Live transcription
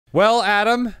Well,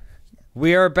 Adam,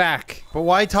 we are back. But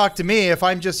why talk to me if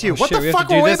I'm just you? Oh, what shit, the fuck?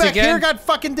 We're way back here. God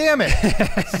fucking damn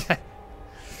it!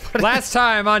 Last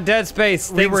time on Dead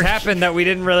Space, things happened that we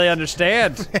didn't really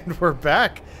understand. And we're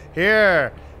back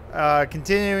here,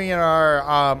 continuing in our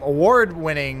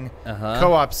award-winning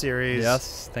co-op series.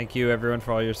 Yes, thank you everyone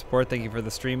for all your support. Thank you for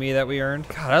the streamy that we earned.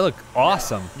 God, I look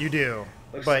awesome. You do,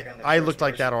 but I looked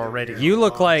like that already. You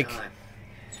look like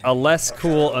a less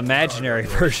cool imaginary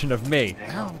version of me.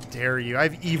 How dare you? I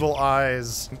have evil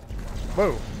eyes.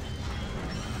 Whoa.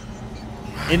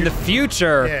 In the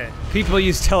future, people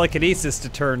use telekinesis to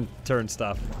turn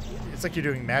stuff. It's like you're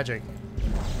doing magic.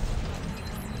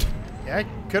 Yeah, I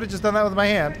could have just done that with my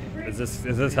hand. Is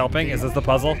this helping? Is this the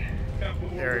puzzle?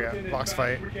 There we go. Box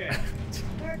fight.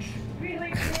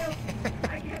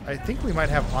 I think we might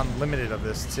have unlimited of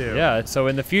this too. Yeah, so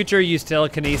in the future use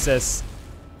telekinesis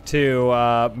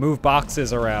to move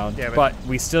boxes around, yeah, but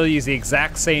we still use the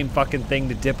exact same fucking thing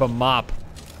to dip a mop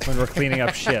when we're cleaning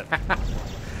up shit.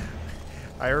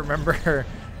 I remember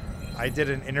I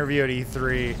did an interview at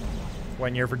E3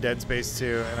 one year for Dead Space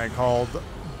 2, and I called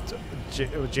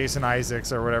Jason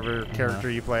Isaacs or whatever character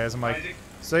you play as. I'm like,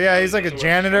 so yeah, he's like a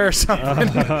janitor or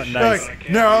something. Nice. Like,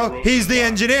 no, he's the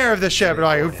engineer of the ship. And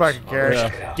I'm like, who fucking cares?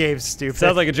 Yeah. Gabe's stupid.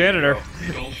 Sounds like a janitor.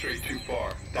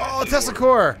 Oh, Tesla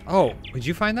core. Oh, did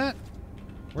you find that?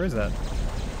 Where is that?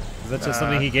 Is that just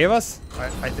something he gave us?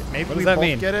 Maybe what does we that both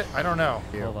mean? get it? I don't know.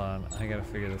 Hold on, I gotta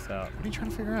figure this out. What are you trying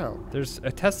to figure out? There's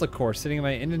a Tesla core sitting in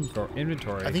my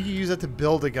inventory. I think you use it to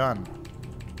build a gun.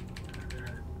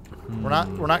 We're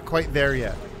not quite there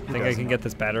yet. Think I can get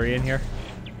this battery in here?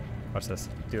 Watch this.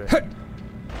 Do it.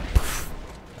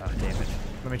 Ah, damn it.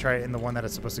 Let me try it in the one that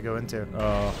it's supposed to go into.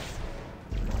 Oh.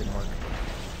 Didn't work.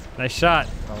 Nice shot.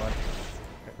 Oh, what?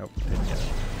 Nope, didn't get it.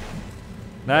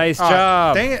 Nice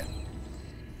job. Dang it.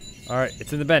 Alright,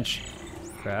 it's in the bench.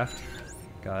 Craft.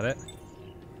 Got it.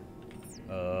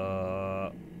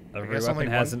 Every weapon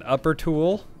has an upper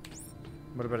tool.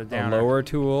 What about a downer? A lower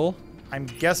tool. I'm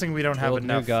guessing we don't have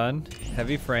enough. New gun.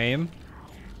 Heavy frame.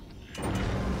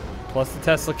 Plus the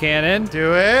Tesla cannon.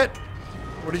 Do it.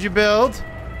 What did you build?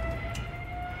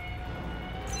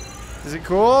 Is it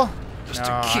cool? Just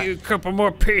a cute couple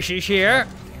more pieces here.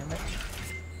 Damn it.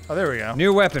 Oh, there we go.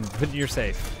 New weapon. Put in your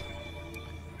safe.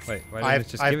 Wait, why didn't it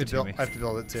just give it to me? I have to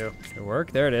build it too. It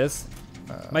work? There it is.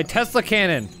 My Tesla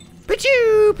cannon.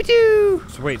 Pachoo!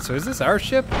 Pachoo! So wait, so is this our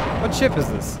ship? What ship is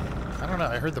this? I don't know.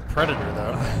 I heard the Predator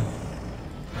though.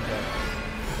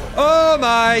 Oh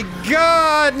my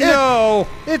God! No!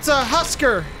 It's a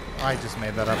Husker. I just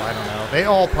made that up. I don't know. They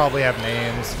all probably have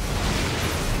names.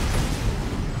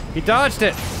 He dodged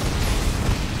it.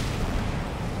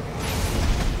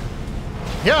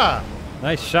 Yeah.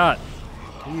 Nice shot.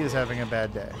 He is having a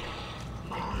bad day.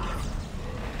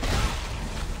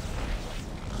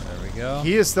 There we go.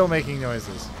 He is still making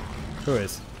noises. Who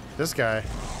is? This guy.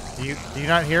 Do you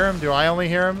not hear him? Do I only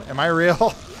hear him? Am I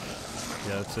real?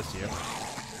 Yeah, it's just you.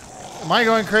 Am I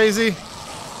going crazy?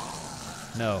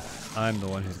 No, I'm the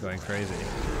one who's going crazy.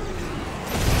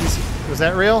 Was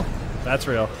that real? That's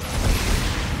real.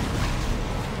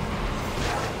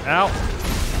 Ow.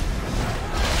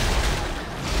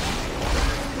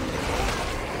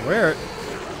 Where?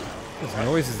 There's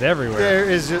noises everywhere. There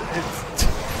is just,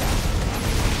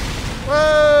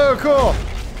 whoa, cool.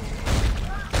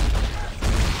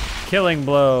 Killing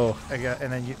blow. I got,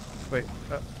 and then you, wait.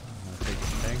 Take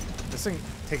this thing. This thing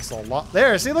takes a lot.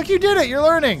 There, see, look, you did it. You're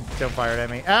learning. Don't fire it at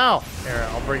me. Ow. Here,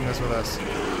 I'll bring this with us.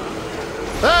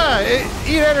 Ah,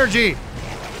 eat energy.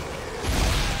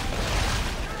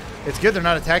 It's good they're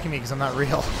not attacking me because I'm not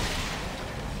real.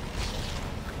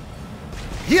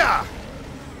 Yeah.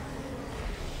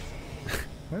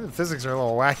 The physics are a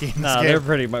little wacky in this game.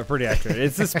 They're pretty accurate.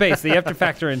 It's the space. You have to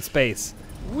factor in space.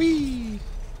 Whee!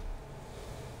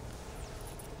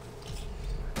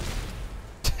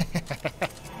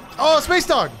 Oh, a space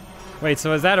dog! Wait,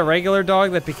 so is that a regular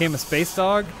dog that became a space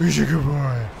dog? He's a good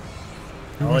boy.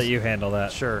 I'll let you handle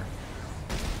that. Sure.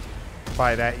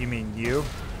 By that, you mean you?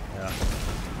 Yeah.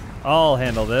 I'll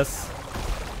handle this.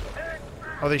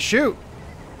 Oh, they shoot!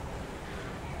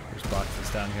 There's boxes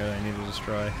down here that I need to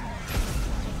destroy.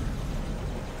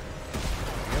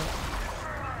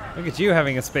 Look at you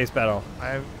having a space battle.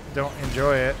 I don't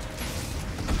enjoy it.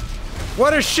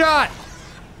 What a shot!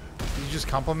 Did you just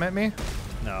compliment me?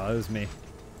 No, it was me.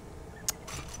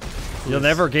 You'll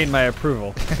never gain my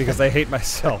approval because I hate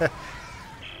myself.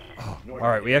 Oh, all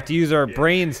right, we have to use our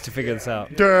brains to figure this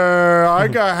out. Duh, I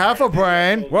got half a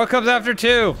brain. What comes after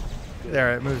 2?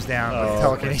 There, it moves down with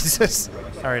telekinesis.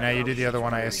 All right, now you do the other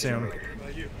one, I assume.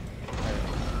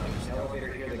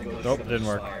 Nope, didn't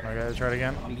work. Okay, try it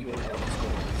again.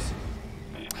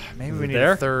 Maybe we need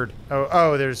there? a third.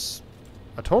 Oh, there's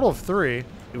a total of 3.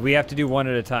 We have to do one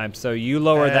at a time. So you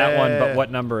lower that one, but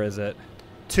what number is it?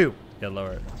 2. Yeah,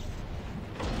 lower it.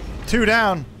 2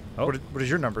 down. Oh. What does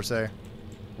your number say?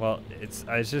 Well,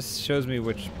 it just shows me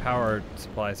which power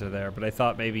supplies are there, but I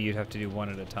thought maybe you'd have to do one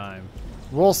at a time.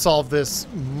 We'll solve this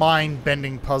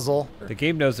mind-bending puzzle. The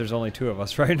game knows there's only 2 of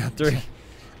us, right? Not 3.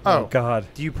 Oh, God.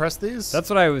 Do you press these? That's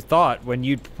what I thought when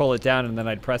you'd pull it down and then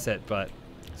I'd press it, but...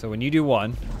 So when you do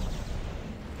one...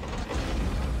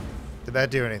 Did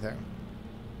that do anything?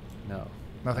 No.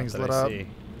 Nothing's not that lit I up? see.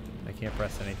 I can't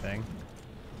press anything.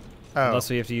 Oh. Unless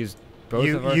we have to use both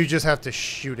of our... You just have to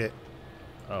shoot it.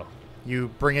 Oh.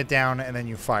 You bring it down and then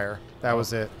you fire. That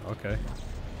was it. Okay.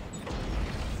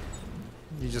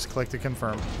 You just click to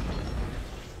confirm.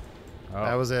 Oh.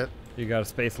 That was it. You got to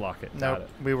space lock it. Got Nope.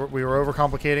 it. We were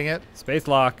overcomplicating it. Space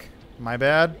lock. My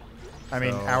bad. I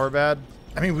mean, So- our bad.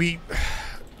 I mean, we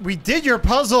did your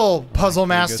puzzle, Puzzle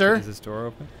Master. Is this door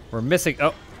open? We're missing...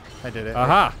 Oh. I did it.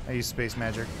 Aha. I used space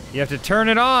magic. You have to turn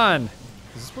it on.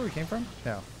 Is this where we came from?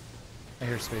 No. I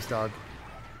hear Space Dog.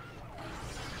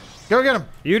 Go get him.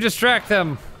 You distract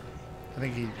them. I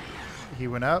think he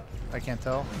went up. I can't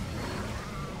tell.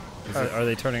 Are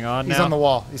they turning on He's now? on the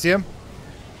wall. You see him?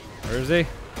 Where is he?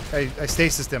 I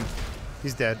stasised him.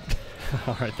 He's dead.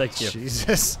 All right, thank you.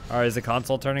 Jesus. All right, is the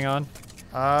console turning on?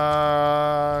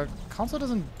 Console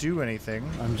doesn't do anything.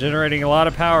 I'm generating a lot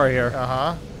of power here.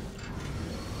 Uh-huh.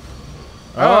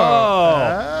 Oh.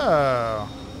 Oh.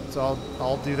 So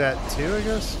I'll do that too, I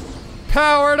guess.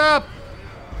 Powered up.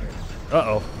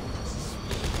 Uh-oh.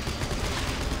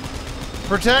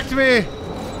 Protect me.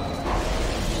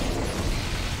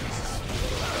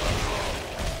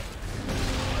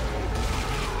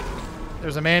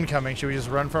 There's a man coming. Should we just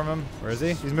run from him? Where is he?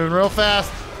 He's moving real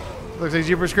fast. Looks like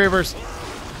Jeepers Creepers.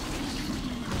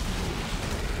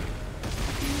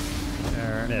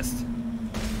 There. Missed.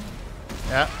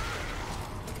 Yeah.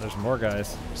 There's more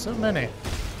guys. So many.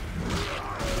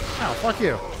 Ow, fuck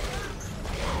you.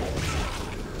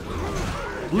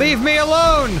 Leave me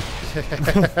alone!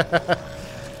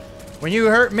 When you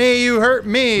hurt me, you hurt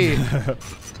me.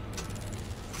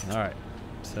 All right.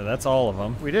 So that's all of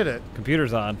them. We did it.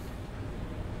 Computer's on.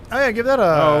 Oh yeah, give that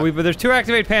a... But there's 2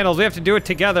 activate panels. We have to do it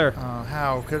together.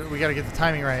 How? We gotta get the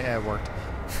timing right. Yeah, it worked.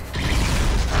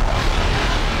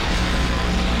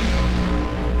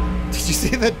 Did you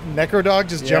see that Necro Dog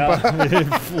just jump up?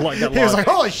 He was like,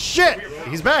 holy shit!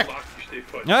 He's back!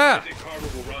 Ah!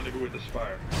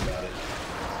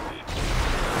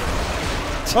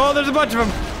 Oh, there's a bunch of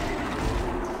them.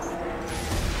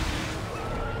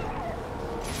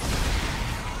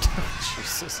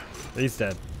 Jesus. He's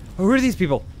dead. Oh, who are these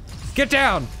people? Get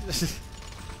down!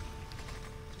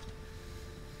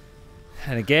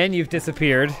 And again, you've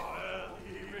disappeared.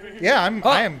 Yeah, I am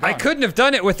gone. I couldn't have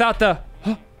done it without the...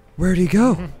 Where'd he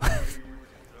go?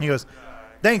 He goes,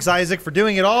 thanks, Isaac, for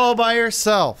doing it all by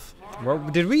yourself.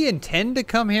 Did we intend to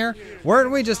come here?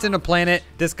 Weren't we just in a planet?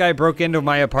 This guy broke into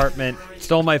my apartment,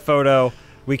 stole my photo.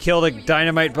 We killed a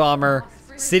dynamite bomber.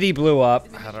 City blew up.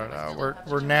 I don't know.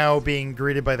 We're now being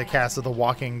greeted by the cast of The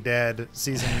Walking Dead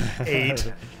season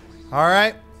 8. All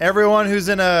right, everyone who's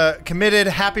in a committed,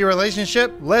 happy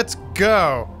relationship, let's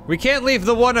go. We can't leave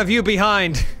the one of you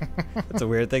behind. That's a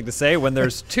weird thing to say when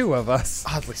there's 2 of us.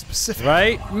 Oddly specific.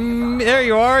 Right? There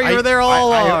you are. You were there all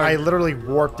along. I literally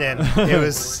warped in. It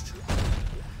was...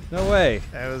 No way.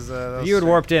 That was If you had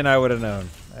warped in, I would have known.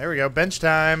 There we go. Bench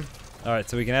time. All right,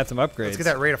 so we can add some upgrades. Let's get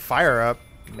that rate of fire up.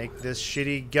 Make this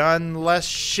shitty gun less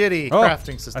shitty.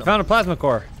 Crafting system. I found a plasma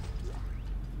core.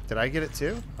 Did I get it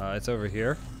too? It's over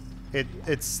here.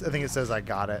 It's. I think it says I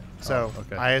got it. So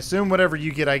okay. I assume whatever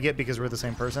you get, I get because we're the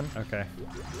same person. Okay.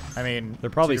 I mean, They're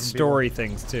probably 2 different story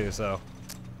things too, so.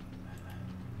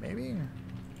 Maybe.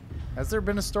 Has there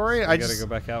been a story? I gotta go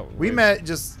back out. We met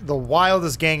just the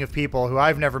wildest gang of people who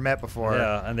I've never met before.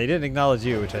 Yeah, and they didn't acknowledge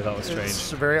you, which I thought was strange.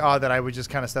 It's very odd that I would just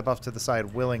kind of step off to the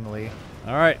side willingly.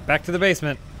 All right, back to the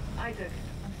basement. Isaac,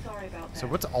 I'm sorry about that. So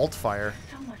what's alt fire?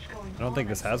 So much going I don't think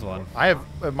this has one. I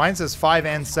have mine says 5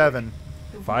 and 7.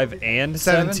 5 and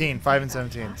 7? 17. 5 and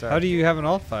 17. Sorry. How do you have an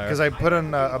alt fire? Because I put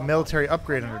on a military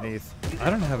upgrade underneath. I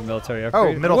don't have a military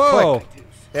upgrade. Oh, middle Whoa, click.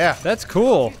 Yeah. that's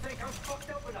cool.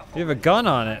 You have a gun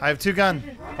on it. I have 2 gun.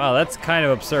 Wow, that's kind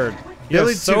of absurd. You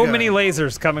Billy have so two-gun. many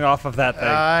lasers coming off of that thing.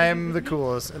 I'm the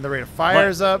coolest. And the rate of fire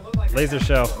is up. Laser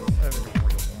show.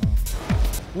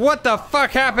 What the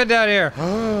fuck happened down here?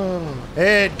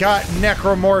 It got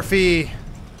necromorphy.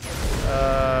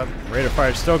 Rate of fire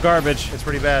is still garbage. It's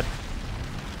pretty bad.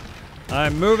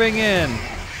 I'm moving in.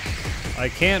 I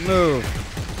can't move.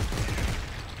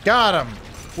 Got him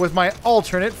with my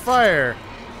alternate fire.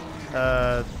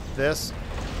 This.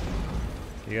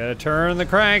 You gotta turn the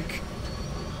crank.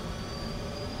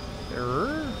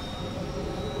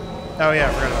 Oh yeah,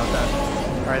 I forgot about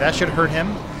that. All right, that should hurt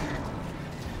him.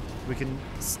 We can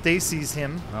Stacy's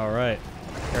him. All right.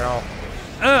 Here, I'll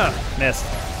Missed.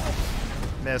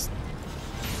 miss.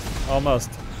 Almost.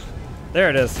 There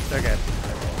it is. Okay.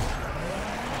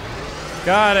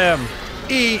 Got him.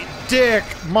 Eat dick,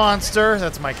 monster.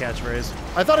 That's my catchphrase.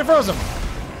 I thought I froze him.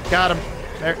 Got him.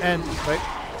 There, and wait.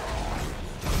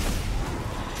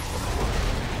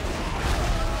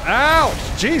 Ouch!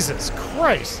 Jesus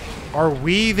Christ. Are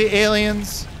we the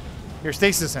aliens? Here,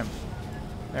 stasis him.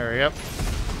 There we go.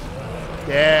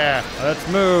 Yeah. Let's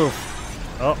move.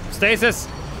 Oh, stasis.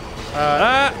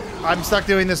 I'm stuck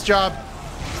doing this job.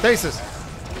 Stasis.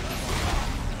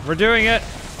 We're doing it.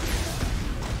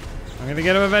 I'm gonna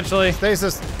get him eventually.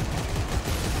 Stasis.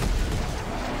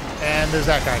 And there's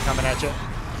that guy coming at you.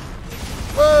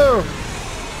 Whoa!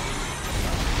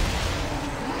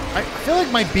 I feel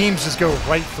like my beams just go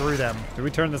right through them. Did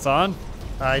we turn this on?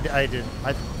 I did.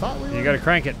 I thought we were. You gotta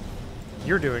crank it.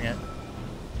 You're doing it.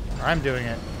 Or I'm doing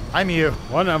it. I'm you.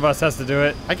 One of us has to do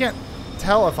it. I can't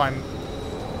tell if I'm doing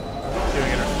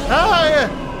it or. Ah,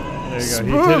 yeah. There you go. Spooked.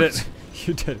 You did it.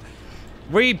 You did it.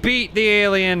 We beat the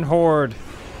alien horde.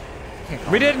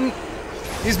 We didn't.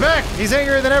 He's back. He's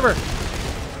angrier than ever.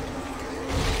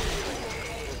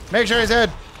 Make sure he's dead.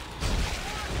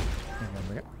 And then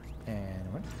we go.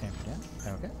 And one. And again.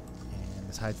 Okay. And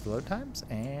this hides the load times.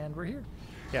 And we're here.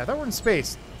 Yeah, I thought we're in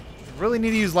space. Really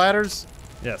need to use ladders.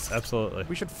 Yes, absolutely.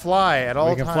 We should fly at all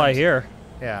times. We can fly here.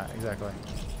 Yeah, exactly.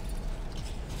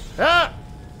 Ah!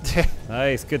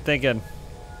 Nice. Good thinking.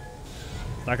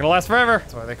 Not gonna last forever.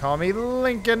 That's why they call me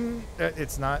Lincoln.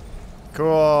 It's not.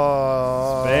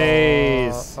 Cool.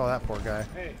 Space. Oh, that poor guy.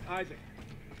 Hey, Isaac.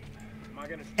 Am I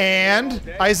gonna And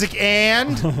Isaac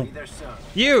and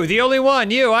You, the only one.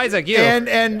 You, Isaac. You.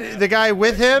 and the guy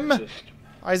with him.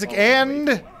 Isaac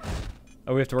and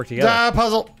Oh, we have to work together.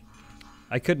 puzzle.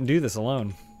 I couldn't do this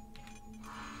alone.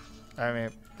 I mean,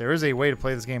 there is a way to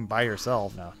play this game by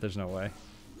yourself. No, there's no way.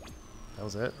 That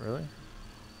was it, really?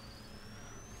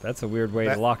 That's a weird way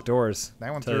That- to lock doors.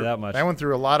 That one Tell through you that much. That went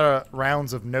through a lot of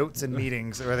rounds of notes and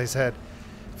meetings where they said,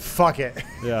 "Fuck it."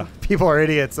 Yeah. People are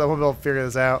idiots. Someone will figure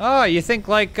this out. Oh, you think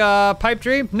like Pipe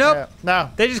Dream? Nope. Yeah. No.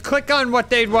 They just click on what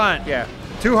they'd want. Yeah.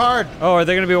 Too hard. Oh, are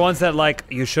they gonna be ones that like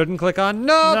you shouldn't click on?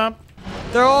 Nope. Nope.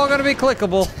 They're all gonna be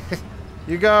clickable.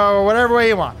 You go whatever way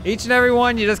you want. Each and every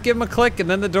one, you just give them a click and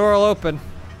then the door will open.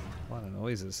 A lot of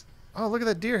noises. Oh, look at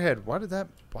that deer head. Why would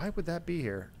that be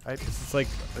here? It's like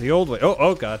the old way.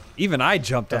 Oh God. Even I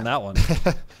jumped on Yeah. that one.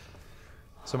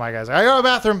 So my guys, I go to the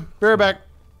bathroom. Be right back.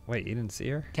 Wait, you didn't see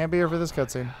her? Can't be here for this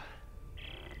cutscene.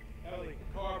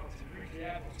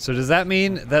 So does that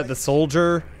mean that the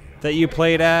soldier that you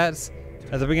played as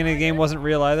at the beginning of the game wasn't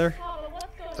real either?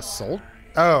 The soul?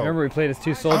 Oh. Remember we played as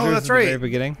two soldiers that's at the right. very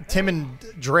beginning? Tim and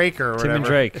Drake or whatever. Tim and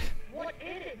Drake. What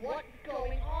is it? What's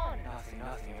going on? Nothing.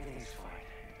 Everything's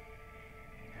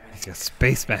fine. It's got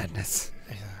space madness.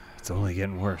 It's only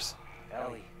getting worse.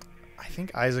 Ellie. I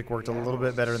think Isaac worked a little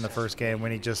bit better in the first game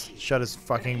when he just shut his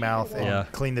fucking mouth and Yeah.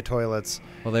 cleaned the toilets.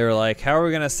 Well, they were like, how are we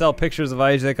going to sell pictures of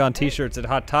Isaac on t-shirts at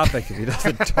Hot Topic if he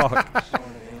doesn't talk?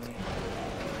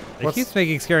 He What's- keeps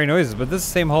making scary noises, but this is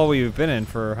the same hall we've been in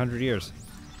for 100 years.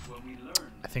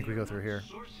 I think we go through here.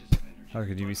 How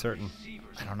could you be certain?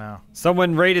 I don't know.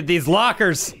 Someone raided these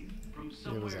lockers!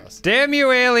 It was us. Damn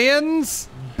you, aliens!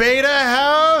 Beta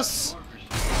House!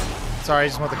 Sorry, I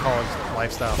just want the college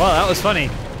lifestyle. Well, that was funny.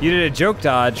 You did a joke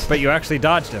dodge, but you actually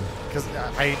dodged him. Because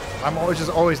I'm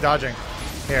always dodging.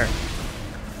 Here.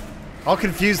 I'll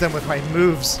confuse them with my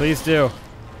moves. Please do.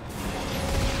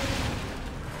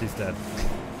 He's dead.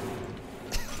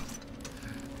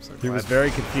 He was very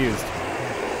confused.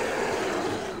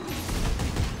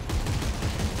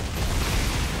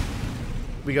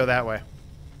 We go that way.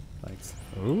 Thanks.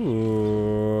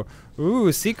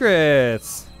 Ooh,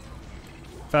 secrets.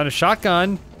 Found a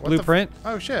shotgun What the blueprint.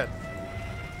 Oh, shit.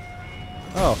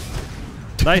 Oh,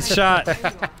 nice shot.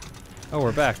 Oh,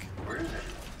 we're back.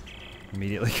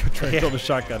 Immediately go try to build a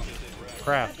shotgun.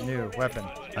 Craft new weapon.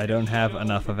 I don't have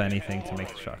enough of anything to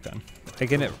make a shotgun. I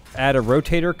can add a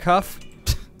rotator cuff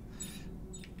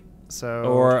So.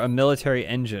 or a military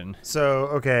engine. So,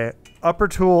 okay. Upper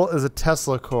tool is a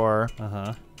Tesla core.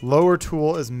 Uh-huh. Lower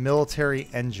tool is military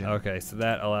engine. Okay, so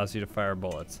that allows you to fire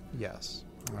bullets. Yes.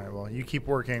 All right, well, you keep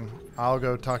working. I'll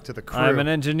go talk to the crew. I'm an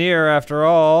engineer after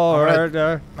all. I'm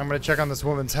gonna check on this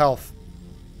woman's health.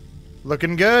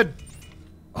 Looking good.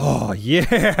 Oh,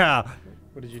 yeah.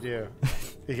 What did you do?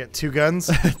 You get 2 guns?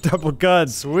 Double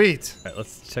guns. Sweet. All right,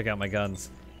 let's check out my guns.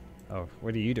 Oh,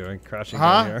 what are you doing? Crouching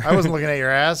Huh? down here. I wasn't looking at your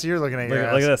ass. You're looking at your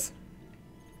ass. Look at this.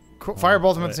 Cool. Fire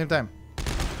both of them at wait. the same time.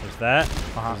 There's that.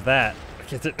 Uh-huh. There's that. I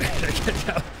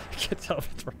can't tell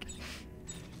if it's working.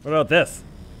 What about this?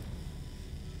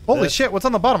 Holy This. shit, what's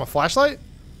on the bottom? A flashlight?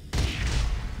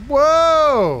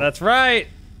 Whoa! That's right.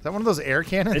 Is that one of those air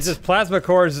cannons? It's just plasma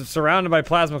cores surrounded by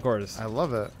plasma cores. I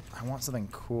love it. I want something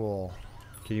cool.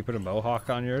 Can you put a mohawk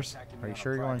on yours? Are you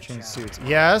sure you want to change suits?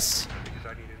 Yes.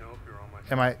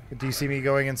 Am I? Do you see me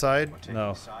going inside?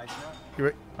 No. I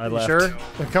You left. sure?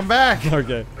 Then come back.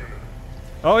 Okay.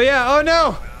 Oh yeah. Oh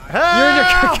no.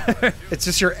 Help! It's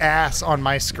just your ass on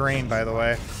my screen, by the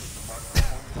way.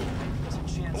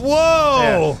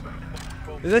 Whoa.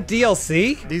 Is that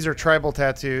DLC? These are tribal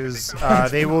tattoos.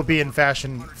 They will be in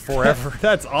fashion forever.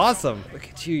 That's awesome. Look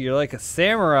at you. You're like a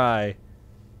samurai.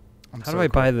 How do I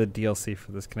buy the DLC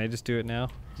for this? Can I just do it now?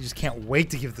 You just can't wait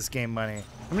to give this game money.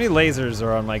 How many lasers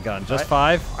are on my gun? Just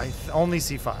 5? I only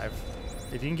see 5.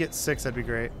 If you can get 6, that'd be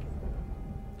great.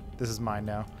 This is mine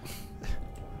now.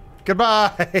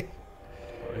 Goodbye.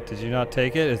 Wait, did you not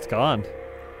take it? It's gone.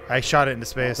 I shot it into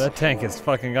space. That tank is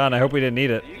fucking gone. I hope we didn't need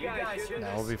it.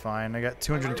 No, we'll be fine. I got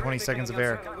 220 seconds of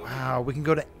air. Wow, we can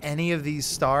go to any of these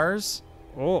stars.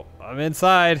 Oh, I'm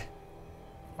inside.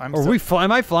 I'm Are still- we?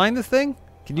 Am I flying this thing?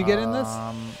 Can you get in this?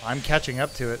 I'm catching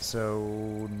up to it,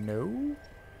 so no.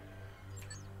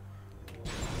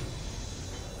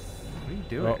 What are you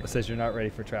doing? Oh, it says you're not ready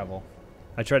for travel.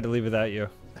 I tried to leave without you.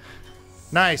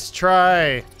 Nice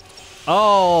try.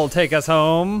 Oh, take us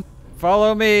home.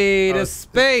 Follow me to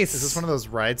space. Is this one of those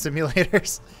ride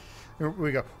simulators?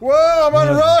 We go, whoa, I'm on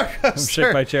a roller I'm coaster.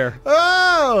 shook my chair.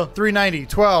 Oh, 390,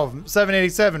 12,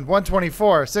 787,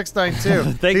 124,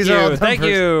 692. Thank These are all you. Thank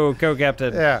numbers. you,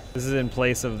 co-captain. Yeah. This is in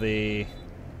place of the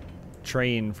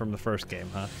train from the first game,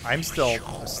 huh? I'm still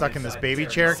stuck in this baby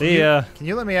chair. See ya. Can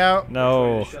you let me out?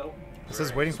 No. It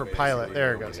says waiting for pilot.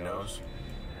 There it goes. There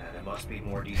must be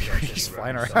more details. He's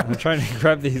flying around. I'm trying to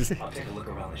grab these I'll take a look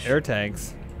around the ship. air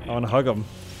tanks. I want to hug them.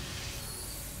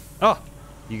 Oh,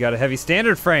 you got a heavy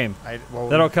standard frame. Well,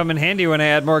 That'll come in handy when I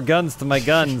add more guns to my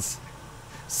guns.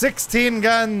 16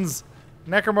 guns.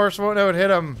 Necromorphs won't know it hit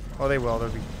them. Oh, they will.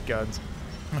 There'll be guns.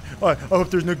 I hope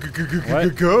there's no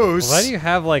What? ghosts. Why do you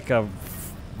have like a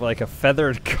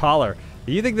feathered collar?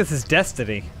 You think this is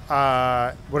Destiny?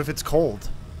 What if it's cold?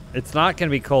 It's not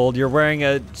gonna be cold. You're wearing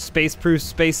a space-proof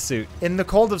spacesuit. In the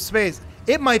cold of space,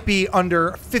 it might be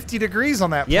under 50 degrees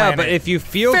on that planet. Yeah, but if you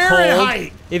feel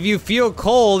Fahrenheit.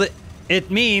 cold, it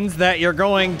means that you're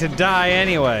going to die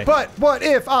anyway. But what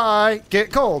if I get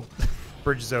cold?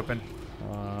 Bridge is open.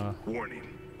 Warning.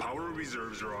 Power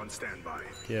reserves are on standby.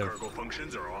 Give. Cargo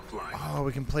functions are offline. Oh,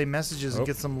 we can play messages Oh. and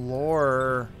get some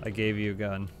lore. I gave you a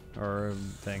gun or a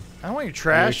thing. I don't want your You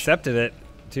trash. accepted it.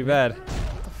 Too bad.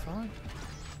 What the fuck?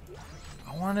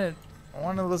 I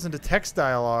want to listen to text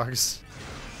dialogues.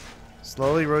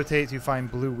 Slowly rotate to find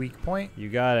blue weak point. You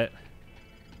got it.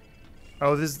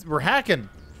 Oh, we're hacking.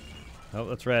 Oh,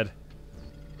 that's red.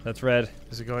 That's red.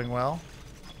 Is it going well?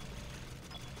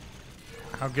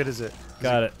 How good is it?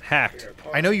 Got it. Hacked.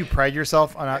 I know you pride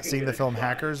yourself on not seeing the film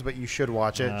Hackers, but you should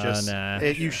watch it. Nah.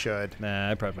 You should.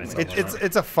 Nah, I pride myself. on it.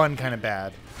 It's a fun kind of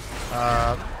bad.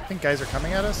 I think guys are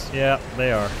coming at us. Yeah,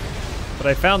 they are. But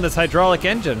I found this hydraulic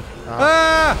engine.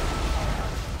 Ah!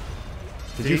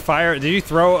 Did you fire? Did you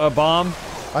throw a bomb?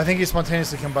 I think he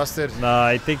spontaneously combusted. No,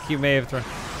 I think you may have thrown.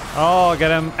 Oh, get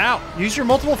him out! Use your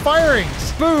multiple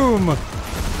firings. Boom!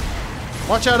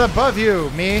 Watch out above you,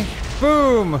 me.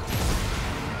 Boom!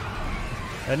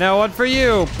 And now one for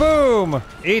you. Boom!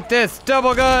 Eat this,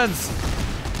 double guns!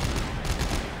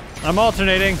 I'm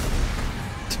alternating.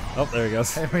 Oh, there he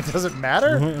goes. I mean, does it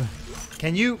matter?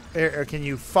 Can you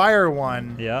fire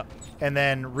one Yeah. and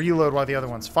then reload while the other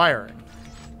one's firing?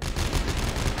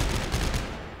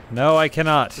 No, I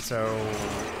cannot. So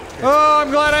Oh, I'm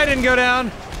glad I didn't go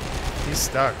down. he's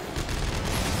stuck.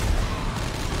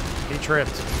 He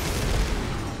tripped.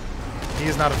 He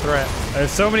is not a threat. There's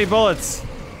so many bullets.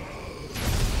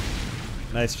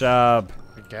 Nice job.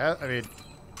 I mean,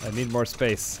 I need more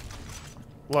space.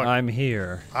 look. I'm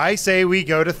here. I say we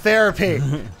go to therapy.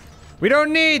 We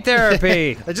don't need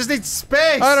therapy. I just need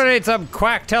space. I don't need some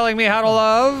quack telling me how to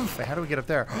love. Wait, how do we get up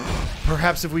there?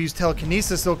 Perhaps if we use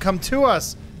telekinesis, they'll come to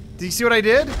us. Do you see what I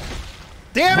did?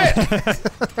 Damn it!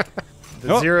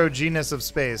 The Oh. zero G-ness of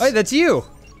space. Hey, that's you.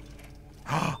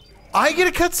 I get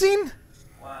a cutscene?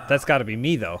 That's got to be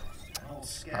me, though.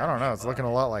 I don't know. It's looking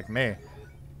a lot like me.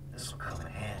 This will come in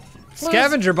handy.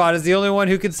 Scavenger Bot is the only one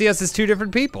who can see us as two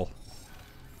different people.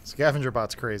 Scavenger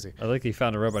bot's crazy. I like he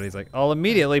found a robot. He's like, I'll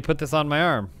immediately put this on my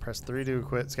arm. Press 3 to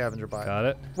quit scavenger bot. Got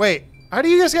it. Wait, how do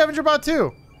you get scavenger bot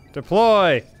too?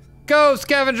 Deploy. Go,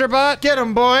 scavenger bot. Get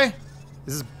him, boy.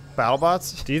 This is battle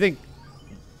bots. Do you think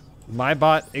my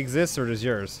bot exists or does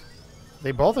yours?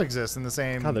 They both exist in the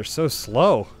same. God, they're so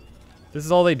slow. This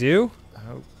is all they do?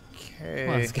 Okay.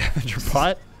 Come on, scavenger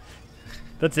bot.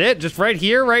 That's it? Just right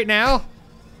here, right now?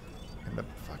 And the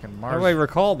fucking How do I Mars.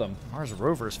 recall them? Mars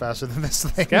rover is faster than this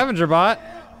thing. Scavenger bot.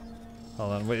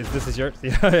 Hold on, wait, this is yours?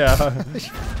 Yeah.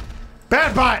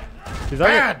 Bad bot. He's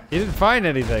Bad. He didn't find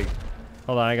anything.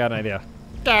 Hold on, I got an idea.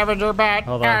 Scavenger bot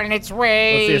Hold on. on its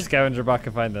way. Let's see if scavenger bot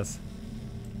can find this.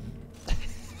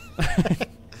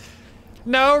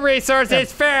 No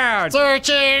resources found.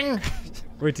 Searching.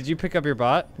 Wait, did you pick up your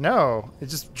bot? No, it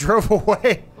just drove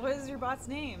away. What is your bot's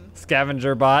name?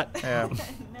 Scavenger bot. Yeah.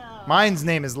 No. Mine's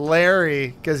name is Larry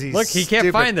because he's Look, he can't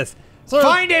stupid. find this.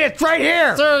 Find it! It's right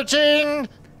here! Searching.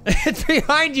 It's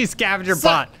behind you, scavenger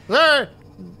bot. There.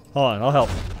 Hold on, I'll help.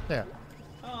 Yeah.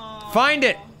 Find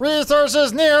it!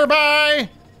 Resources nearby.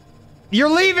 You're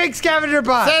leaving, scavenger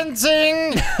bot!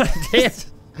 Sensing. Damn.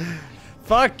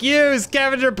 Fuck you,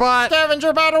 scavenger bot!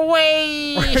 Scavenger bot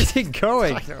away. Where's he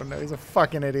going? I don't know. He's a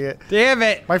fucking idiot. Damn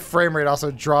it! My frame rate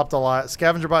also dropped a lot.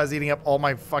 Scavenger bot is eating up all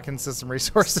my fucking system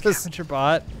resources. Scavenger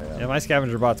bot? Yeah, my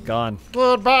scavenger bot's gone.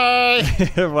 Goodbye.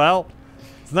 Well,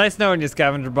 it's nice knowing you,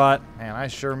 scavenger bot. Man, I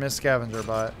sure miss Scavenger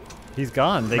bot. He's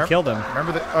gone. They Remem- killed him.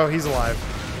 Remember that? Oh, he's alive.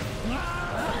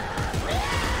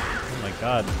 Oh my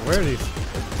god, where are these?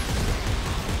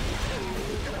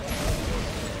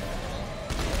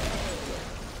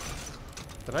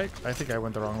 Did I think I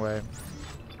went the wrong way.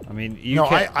 I mean, you No,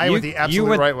 can't- I went the absolute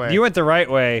went, right way. You went the right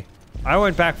way. I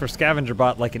went back for scavenger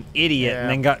bot like an idiot Yeah. and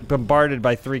then got bombarded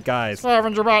by 3 guys.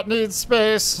 Scavenger bot needs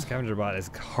space. Scavenger bot is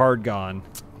hard gone.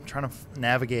 I'm trying to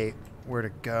navigate where to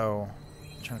go.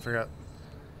 I'm trying to figure out.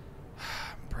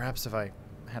 Perhaps if I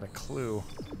had a clue.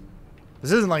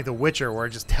 This isn't like The Witcher where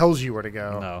it just tells you where to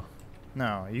go. No.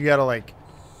 No, you gotta like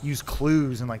use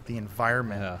clues in like the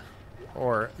environment. Yeah.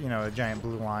 Or, you know, a giant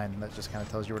blue line that just kind of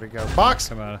tells you where to go. Box!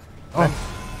 Come on.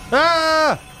 Oh.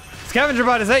 Ah! Scavenger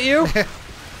bot, is that you?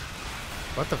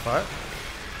 What the fuck?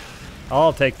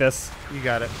 I'll take this. You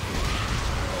got it.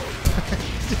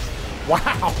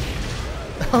 Wow!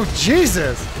 Oh,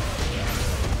 Jesus!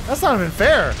 That's not even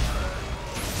fair.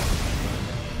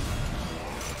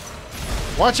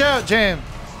 Watch out, James!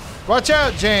 Watch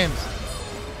out, James!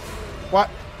 What?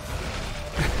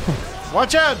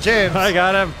 Watch out, James! I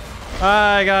got him.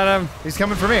 I got him. He's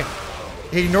coming for me.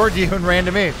 He ignored you and ran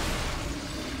to me.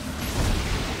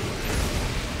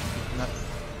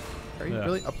 Are you Yeah.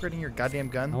 really upgrading your goddamn I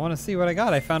gun? want to see what I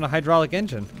got. I found a hydraulic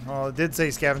engine. Well, it did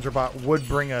say Scavenger Bot would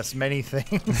bring us many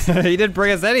things. He didn't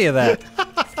bring us any of that.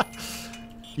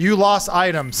 You lost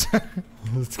items.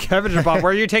 Scavenger bot,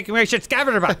 where are you taking my shit?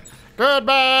 Scavenger bot.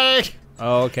 Goodbye!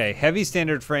 Oh, okay. Heavy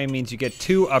standard frame means you get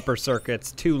 2 upper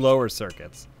circuits, 2 lower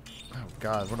circuits. Oh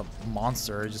god, what a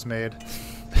monster I just made.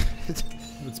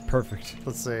 It's perfect.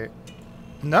 Let's see.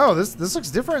 No, this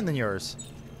looks different than yours.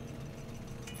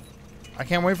 I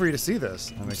can't wait for you to see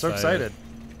this. I'm so excited.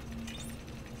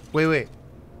 Wait.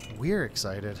 We're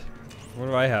excited. What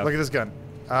do I have? Look at this gun.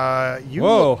 You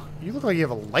Whoa. you look like you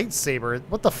have a lightsaber.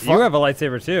 What the fuck? You have a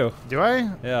lightsaber too. Do I?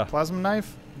 Yeah. Plasma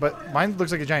knife? But mine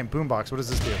looks like a giant boombox. What does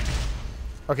this do?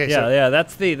 Okay, Yeah, so yeah.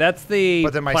 That's the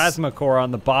But then my plasma core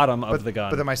on the bottom of the gun.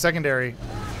 But then my secondary.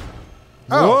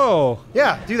 Whoa.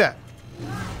 Yeah, do that.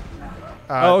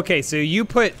 Oh, okay. So you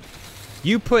put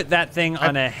that thing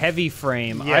on a heavy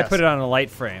frame. I Yes. put it on a light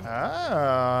frame.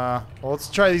 Well, let's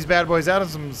try these bad boys out on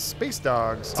some space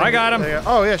dogs. I got 'em.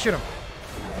 Oh yeah, shoot him.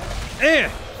 He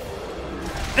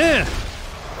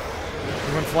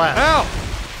went flat. Ow!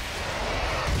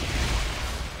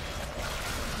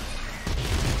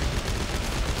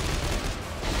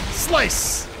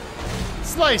 Slice!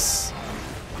 Slice!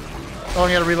 Oh,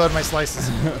 I gotta reload my slices.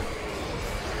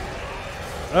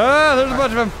 Ah, there's a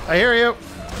bunch of them. I hear you.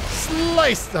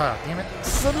 Slice! Ah, damn it.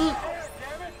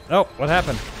 Oh, what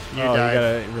happened? You oh, died. you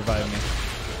gotta revive me.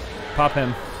 Pop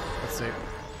him. Let's see.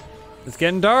 It's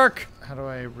getting dark. How do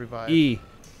I revive? E.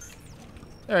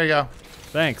 There you go.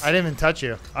 Thanks. I didn't even touch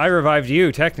you. I revived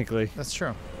you, technically. That's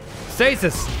true.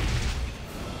 Stasis.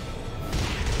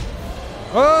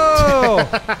 Oh!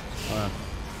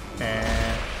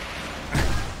 And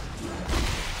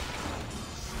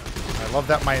I love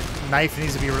that my knife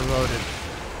needs to be reloaded.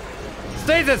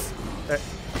 Stasis.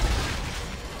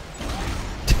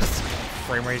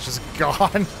 Frame rate's just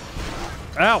gone.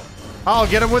 Ow. I'll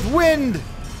get him with wind.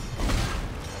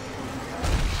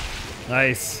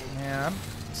 Nice. Yeah,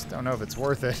 I just don't know if it's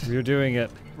worth it. You're doing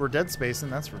it. we're dead spacing.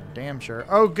 That's for damn sure.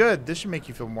 Oh, good. This should make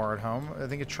you feel more at home. I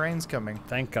think a train's coming.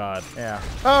 Thank God. Yeah.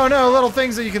 Oh no, little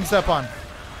things that you can step on.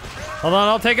 Hold on,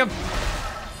 I'll take him.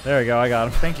 There we go, I got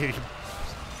him. Thank you.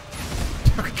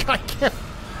 I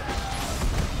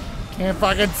can't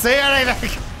fucking see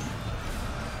anything.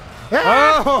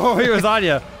 Oh, he was on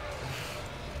you.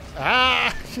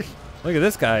 Ah! Look at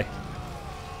this guy.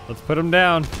 Let's put him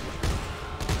down.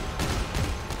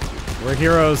 We're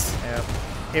heroes. Yeah.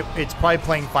 It's probably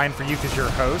playing fine for you because you're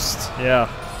a host. Yeah.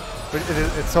 But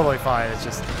it's totally fine. It's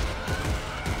just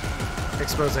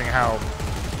exposing how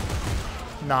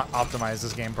not optimized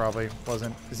this game probably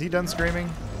wasn't. Is he done screaming?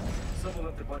 Someone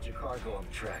left a bunch of cargo on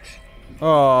the tracks.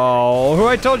 Oh, who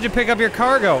I told you pick up your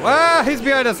cargo? Ah, he's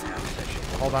behind us.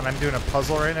 Hold on, I'm doing a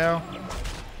puzzle right now.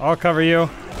 I'll cover you.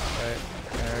 Okay,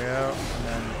 there we go. And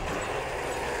then,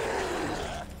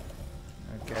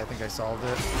 okay, I think I solved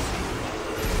it.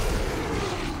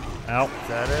 Ow. Is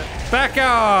that it? Back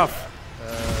off.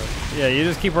 Yeah, you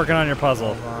just keep working on your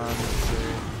puzzle. Hold on, let's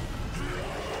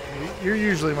see. You're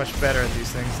usually much better at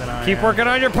these things than I am. Keep working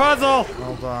on your puzzle.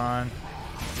 Hold on.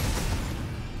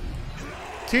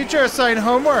 Teacher assigned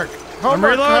homework. I'm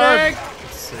Homework reloading. card.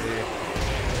 Let's see.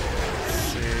 Let's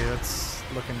see. That's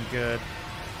looking good.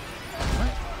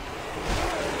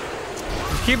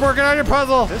 Just keep working on your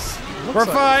puzzle. This looks We're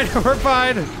like fine. We're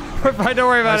fine. We're fine. Don't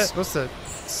worry I'm about it. supposed to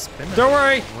spin it. Don't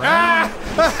worry. Round.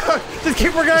 Ah! Just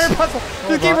keep working on your puzzle.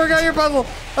 Just keep on. working on your puzzle.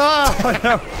 Oh,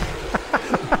 no.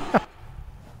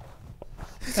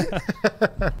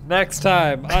 Next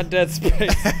time on Dead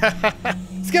Space.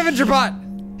 Scavenger bot.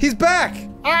 He's back.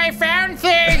 I found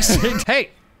things.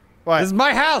 Hey, What? this is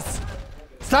my house.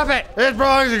 Stop it. This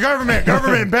belongs to government.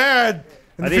 Government bad.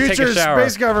 In I the need to take a future, shower.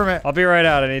 space government. I'll be right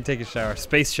out. I need to take a shower.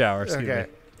 Space shower. Excuse Okay.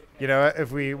 me. You know what?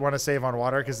 If we want to save on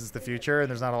water because it's the future and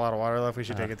there's not a lot of water left, we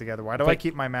should take it together. Why do I But-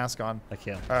 keep my mask on? I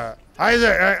can't.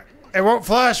 Isaac, it won't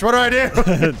flush. What do I do?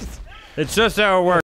 It's just how it works.